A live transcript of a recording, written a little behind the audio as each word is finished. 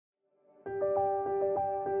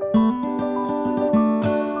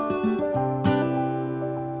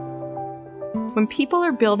When people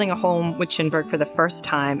are building a home with Chinburg for the first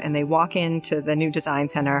time and they walk into the new design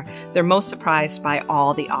center, they're most surprised by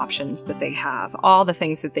all the options that they have, all the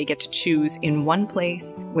things that they get to choose in one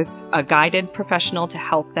place with a guided professional to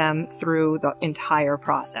help them through the entire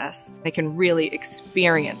process. They can really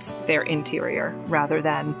experience their interior rather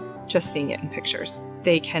than just seeing it in pictures.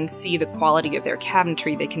 They can see the quality of their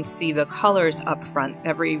cabinetry. They can see the colors up front,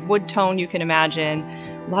 every wood tone you can imagine,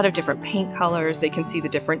 a lot of different paint colors. They can see the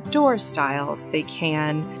different door styles. They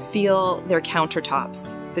can feel their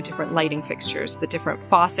countertops, the different lighting fixtures, the different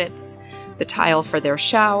faucets, the tile for their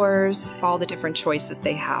showers, all the different choices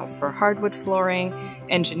they have for hardwood flooring,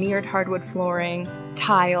 engineered hardwood flooring,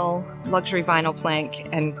 tile, luxury vinyl plank,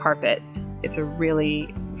 and carpet. It's a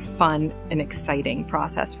really fun and exciting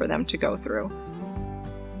process for them to go through.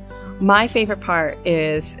 My favorite part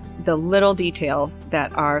is the little details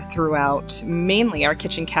that are throughout, mainly our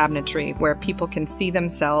kitchen cabinetry, where people can see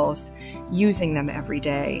themselves using them every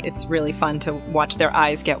day. It's really fun to watch their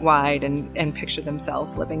eyes get wide and picture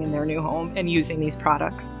themselves living in their new home and using these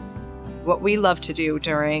products. What we love to do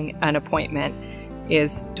during an appointment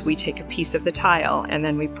is we take a piece of the tile and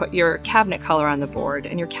then we put your cabinet color on the board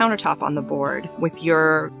and your countertop on the board with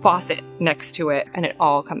your faucet next to it, and it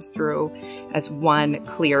all comes through as one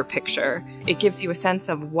clear picture. It gives you a sense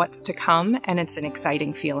of what's to come, and it's an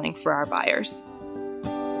exciting feeling for our buyers.